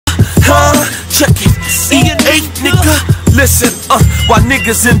check it. E8, nigga. Listen, why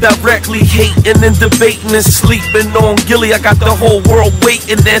niggas indirectly hating and debating and sleeping on Gillie, I got the whole world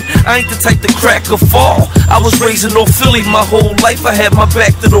waiting, and I ain't the type to crack or fall. I was raised in North Philly my whole life, I had my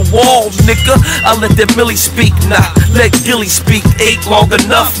back to the wall, nigga. I let that Millie speak, nah, let Gillie speak. Ate long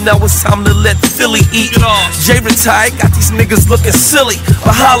enough, now it's time to let Philly eat. Jay retired, got these niggas looking silly,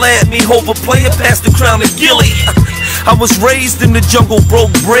 but holla at me, Hova player, pass the crown to Gillie. I was raised in the jungle,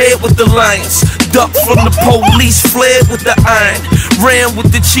 broke bread with the lions, ducked from the police, fled with the iron, ran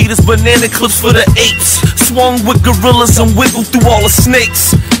with the cheetahs, banana clips for the apes, swung with gorillas and wiggled through all the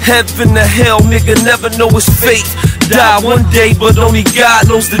snakes. Heaven to hell, nigga, never know his fate. Die one day, but only God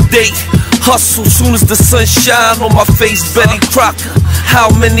knows the date. Hustle soon as the sun shine on my face. Betty Crocker, how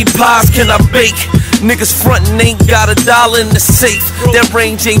many pies can I bake? Niggas frontin' ain't got $1 in the safe. That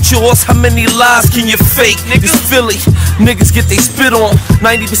range ain't yours, how many lies can you fake? Niggas Philly, niggas get they spit on.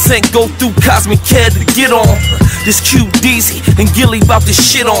 90% go through Cosmic Care to get on. This QDZ and Gillie bout to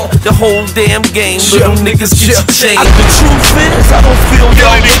shit on the whole damn game. Little niggas get your chain. The truth is, I don't feel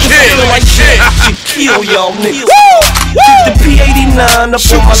y'all niggas feel like shit. I kill y'all niggas. Get the P89 up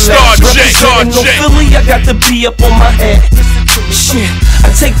on my lap. Representing no Philly, I got the B up on my head. Shit,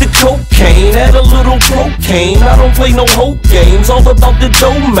 I take the cocaine, add a little propane. I don't play no hoe games, all about the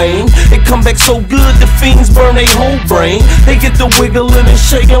domain. It come back so good, the fiends burn they whole brain. They get the wiggling and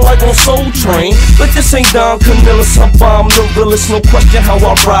shaking like on Soul Train. But this ain't Don Cornelis, I bomb the realest. No question how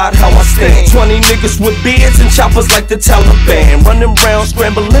I ride, how I stand. 20 niggas with beards and choppers like the Taliban. Running round,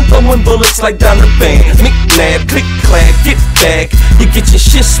 scrambling, throwing bullets like down the band. Nick-nab, click-clack, get back. You get your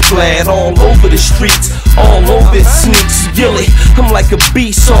shit splat all over the streets, all over it sneaks. Gillie, I'm like a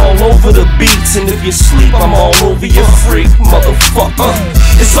beast all over the beats, and if you sleep, I'm all over your freak, motherfucker.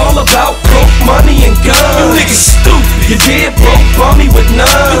 It's all about broke money and guns. You niggas stupid, you dead broke, bummy with none.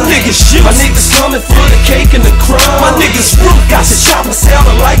 You niggas shoot, my niggas coming for the cake and the crumb. My niggas root, got the chopper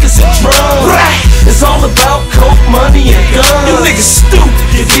sounding like it's a drum. It's all about coke, money and guns. You niggas stupid,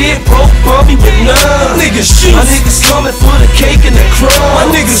 you dead broke, bummy with none. Niggas shoot, my niggas coming for the cake and the crumb. My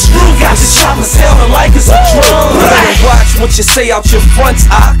niggas root, got the chopper sounding like it's a drum. Watch what you say out your fronts,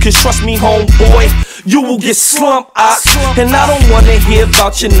 cause trust me, homeboy, you will get slumped, and I don't wanna hear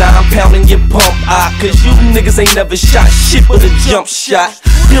about your 9-pound and your pump, cause you niggas ain't never shot shit but a jump shot.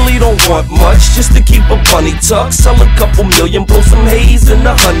 Gillie don't want much, just to keep a bunny tuck. Sell a couple million, blow some haze in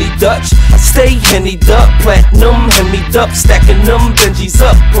the honey Dutch. I stay hennied up, platinum, hemmied up, stacking them Benjis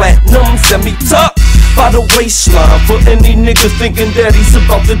up, platinum, semi-tuck by the waistline. For any nigga thinking that he's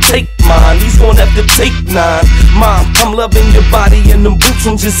about to take mine, he's gonna have to take 9. Mom, I'm loving your body and them boots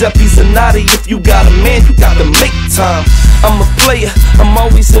from Giuseppe Zanotti. If you got a man, you gotta make time. I'm a player, I'm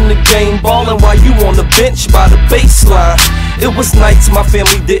always in the game, ballin' while you on the bench by the baseline. It was nights my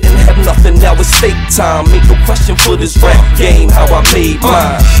family didn't have nothing, now it's steak time. Ain't no question for this rap game, how I made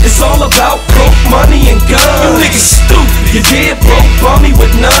mine. It's all about broke money and guns. You niggas stupid, you dead broke, bummy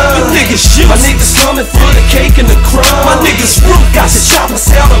with none. You niggas shoot, my niggas coming for the cake and the crumb. My niggas root, got the chopper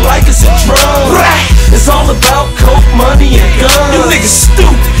sounding like it's a drum. It's all about coke, money and guns. You niggas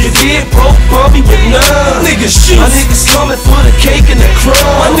stupid, you dead broke, bummy with none. Niggas shoot, my niggas coming for the cake and the crumb.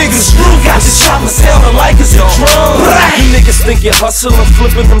 My niggas root, got the chopper sounding like it's a drum. You niggas think you're hustling,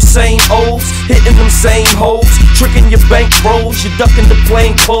 flipping them same O's, hitting them same hoes, tricking your bank bros, you ducking the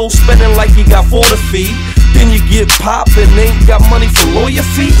plain clothes, spending like you got 4 to feed. Then you get poppin', ain't got money for lawyer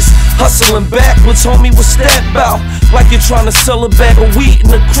fees. Hustling backwards, homie, what's that about? Like you're trying to sell a bag of weed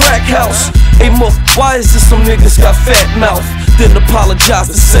in a crack house. Hey, Muff, why is this some niggas got fat mouth? Then apologize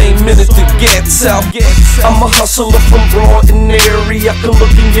the same minute to get south. I'm a hustler from broad and airy. I can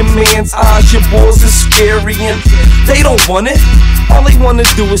look in your man's eyes, your boys is scary, and they don't want it. All they wanna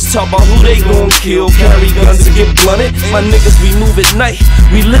do is talk about who they gon' kill, carry guns to get blunted. My niggas, we move at night,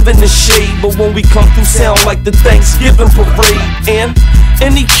 we live in the shade, but when we come through sound like the Thanksgiving parade. And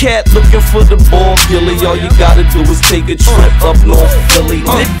any cat looking for the ball, Gillie, all you gotta do is take a trip up North Philly,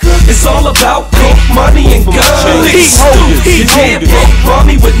 nigga. It's all about coke, money and guns. You niggas stupid, you dead broke,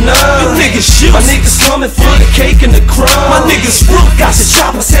 bummy with none. You niggas shoot, my niggas coming for the cake and the crumb. My niggas root, got the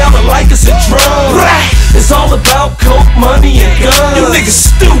chopper sounding like it's a drum. It's all about coke, money and guns. You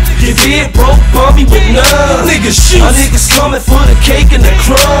niggas stupid, you dead broke, bummy with none. Niggas shoot, my niggas coming for the cake and the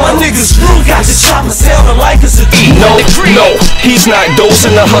crumb. My niggas root, got the chopper sounding like it's a drum. No, he's not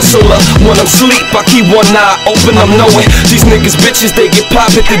dozing a hustler. When I'm sleep, I keep one eye open. I'm knowing these niggas bitches, they get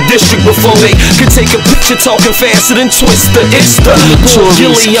popped at the district before they could take a picture, talking faster than Twister. It's the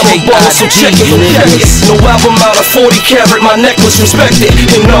Gillie, I'm a baller, so check it. No album out of 40 carat, my necklace respected.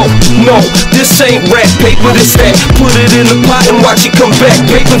 And no, this ain't rap paper this that. Put it in the pot and watch it come back.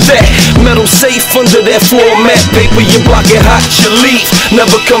 Paper that. Metal safe under that floor mat. Paper you block it hot, you leave,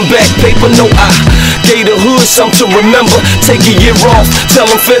 never come back. Paper no I gave the hood something to remember. Take a year off, tell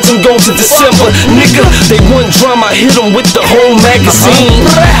them feds I'm going to December. Nigga, they want drama, I hit them with the whole magazine.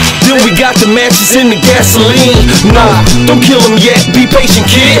 Then we got the matches in the gasoline. Nah, don't kill him yet, be patient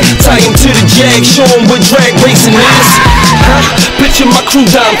kid. Tie him to the jag, show him what drag racing is. Picture my crew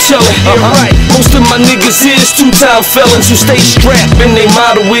down telling. Most of my niggas is two-time felons who stay strapped, and they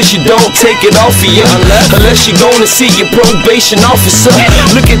motto is you don't take it off of you unless you're going to see your probation officer.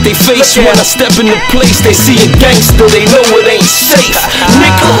 Look at they face when I step in the place. They see a gangster, they know it ain't safe.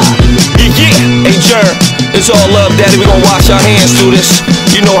 Nigga, yeah. Hey Jerm, it's all love, daddy. We gon' wash our hands through this.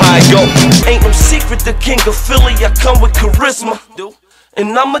 You know how it go. Ain't no secret, the king of Philly. I come with charisma.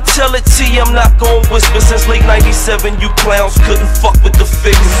 And I'ma tell it to you, I'm not gon' whisper. Since late 97, you clowns couldn't fuck with the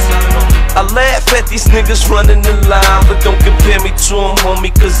figures. I laugh at these niggas running the line, but don't compare me to them,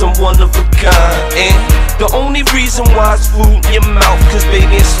 homie, cause I'm one of a kind. And the only reason why it's food in your mouth, cause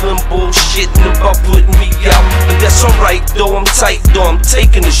baby it's slim bullshitting about putting me out. But that's alright though, I'm tight though, I'm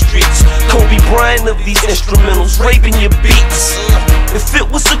taking the streets. Kobe Bryant of these instrumentals, raping your beats. If it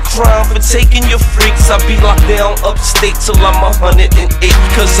was a crime for taking your freaks, I'd be locked down upstate till I'm 108.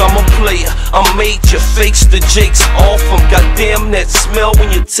 Cause I'm a player, I'm major. Fakes the jakes off them. Goddamn that smell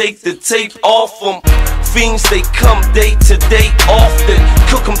when you take the tape off them. Fiends, they come day to day often.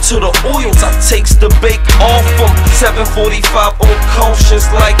 Cook them to the oils, I takes the bake off them. 745 on cautions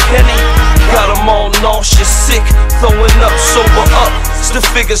like Henny. Got them all nauseous, sick, throwing up, sober up. Still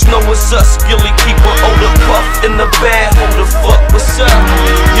figures know it's us. Gillie keep an older puff in the bag. Hold the fuck, what's up?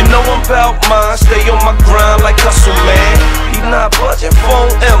 You know I'm about mine, stay on my grind like hustle, man. He not budging for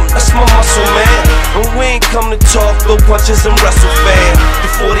M, that's my muscle, man. And we ain't come to talk, go punches and wrestle, fan.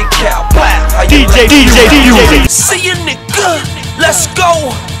 Before they cow, wow, how you DJ. See ya, nigga, let's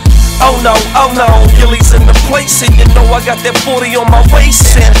go. Oh no, Gillie's in the place, and you know I got that 40 on my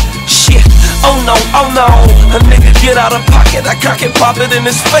waist, and shit. Oh no, a nigga get out of pocket, I cock it, pop it in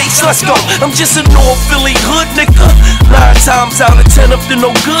his face, let's go. I'm just a North Philly hood nigga. 9 times out of 10 up to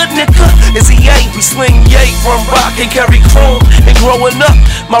no good nigga. Is he ain't, we sling yay, run rock and carry chrome. And growing up,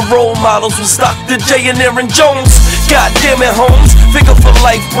 my role models was Dr. J and Aaron Jones. Goddamn it, Holmes, figure for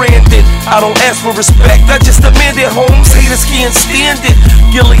life branded. I don't ask for respect, I just demand it, Holmes. Haters can't stand it.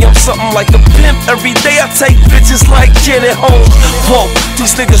 Gillie, I'm something like a pimp. Every day I take bitches like Janet Holmes. Whoa,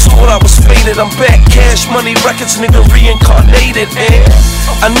 these niggas thought I was faded. I'm back, Cash Money Records, nigga reincarnated. And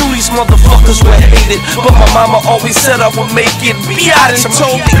I knew these motherfuckers were hated, but my mama always said I would make it. Biatch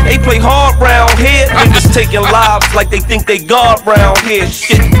told me they play hard round here. Niggas taking lives like they think they God round here.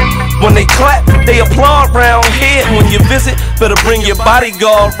 Shit. When they clap, they applaud round here. When you visit, better bring your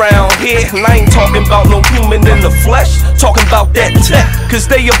bodyguard round here. And I ain't talking about no human in the flesh, talking about that tech, cause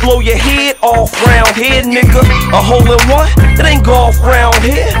they'll blow your head off round here, nigga. A hole in one, it ain't golf round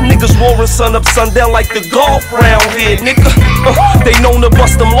here. Niggas roaring sun up, sundown like the golf round here, nigga. They known to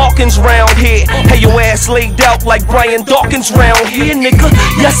bust them Larkins round here. Hey, your ass laid out like Brian Dawkins round here, nigga.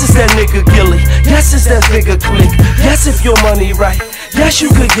 Yes, it's that nigga Gillie. Yes, it's that nigga Click. Yes, if your money right, yes, you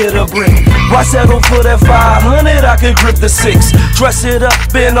could get a brick. Why settle for that 500? I could grip the 6. Dress it up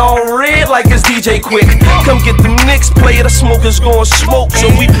in all red like it's DJ Quick. Come get the Knicks, play the smokers gon' smoke. So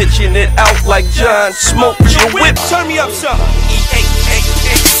we pitching it out like John Smoke. Your whip, turn me up some.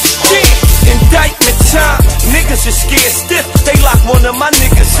 Indictment time, niggas are scared stiff. They lock one of my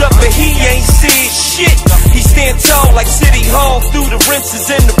niggas up and he ain't said shit. He stand tall like City Hall through the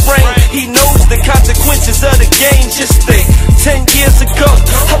rinses in the rain. He knows the consequences of the game. Just think, 10 years ago,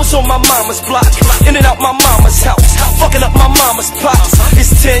 I was on my mama's block, in and out my mama's house, fucking up my mama's pots.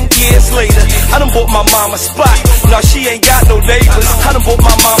 It's 10 years later, I done bought my mama's spot. Now she ain't got no neighbors, I done bought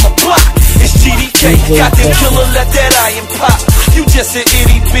my mama block. It's GDK, got the killer, let that iron pop. You just an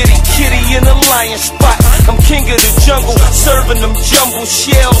itty bitty kitty in a lion spot. I'm king of the jungle, serving them jumbo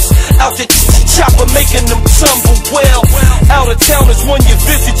shells. Out the chopper, making them tumble well. Out of town is when you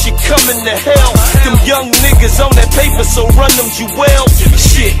visit, you coming to hell. Them young niggas on that paper, so run them jewels.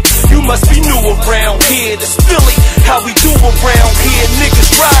 Shit, you must be new around here. That's Philly, how we do around here.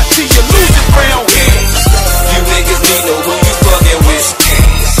 Niggas ride till you lose it round here. You niggas need know who you fucking with.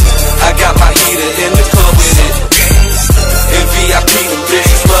 I got my heater in the club with it. In VIP, them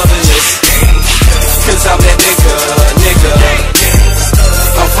bitches loving it. Cause I'm that nigga.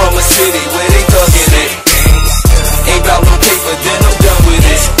 I'm from a city where they thuggin' it. Ain't bout no paper, then I'm done with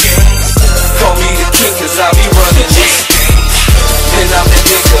it. Call me the king cause I be running it. And I'm that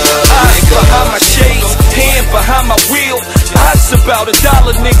nigga. Eyes behind my shades, hand behind my wheel. Odds about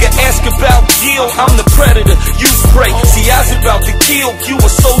 $1, nigga, ask about Gillie. I'm the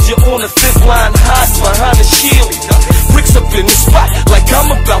soldier on the 5th line, hiding behind a shield. Bricks up in the spot like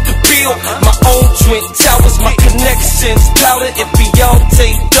I'm about to build my own twin towers, my connections powdered. If we all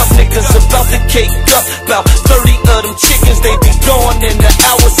taped up, niggas about to cake up. About 30 of them chickens, they be gone in the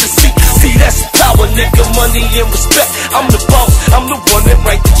hours to see, that's power, nigga, money and respect. I'm the boss, I'm the one that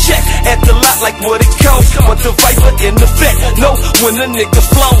write the check. At the lot like what it costs, want the Viper in the vet. No, when a nigga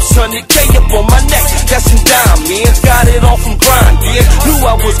flows, 100K up on my neck. That's in dime, man, got it all from grind, yeah. Knew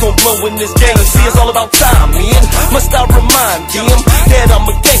I was gon' blow in this game, see it's all about time, man. Must I remind them that I'm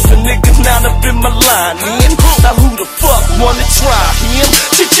a gangster, nigga, not up in my line, man. Now who the fuck wanna try him?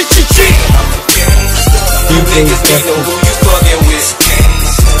 You niggas need know who you fucking with.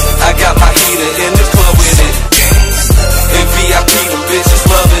 I got my heater in the club with it. In VIP, them bitches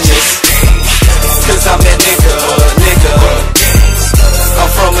loving it. Cause I'm that nigga. I'm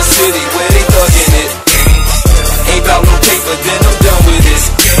from a city where they thuggin' it. Ain't bout no paper, then I'm done with it.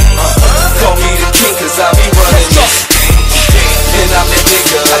 Call me the king cause I be running it. And I'm that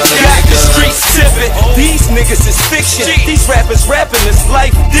nigga. I got the streets tipping. These niggas is fiction. These rappers rapping this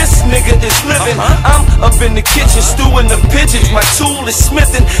life. This nigga is living. I'm up in the kitchen stewing the pigeons. My tool is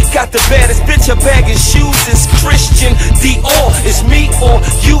smithing. Got the baddest bitch. Her bag of shoes is Christian Dior. It's me or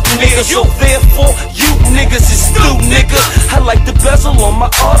you niggas. So therefore you niggas is through, nigga. I like the bezel on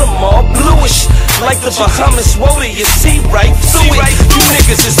my Audemars, bluish like the Bahamas water. You see right through it. You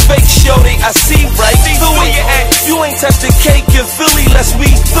niggas is fake, shorty. I see right through it. You ain't touched the cake in Philly, let's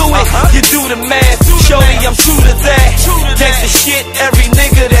weed through it. You do the math, shorty, I'm true to that. Gangsta shit, every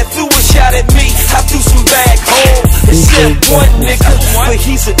nigga that threw a shot at me, I threw some back home. Except one nigga, but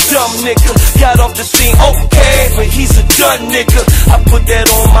he's a dumb nigga. Got off the scene, okay, but he's a done nigga. I put that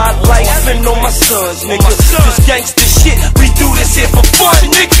on my life and on my sons, nigga. This gangsta shit, we do this here for fun,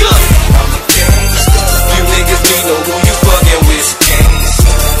 nigga. You niggas need know who you fucking with.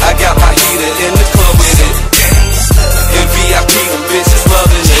 I got my heater in the club with it. In VIP, them bitches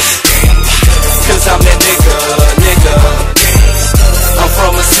loving it. Cause I'm that nigga. I'm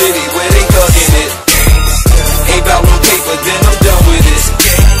from a city where they thuggin' it. Ain't bout no paper, then I'm done with it.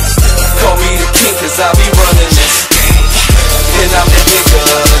 Call me the king cause I be running it. And I'm that nigga.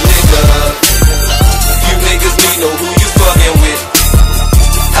 You niggas need know who you fucking with.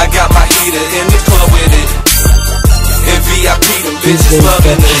 I got my heater in the club with it. In VIP, them bitches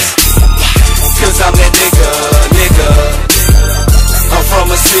loving it.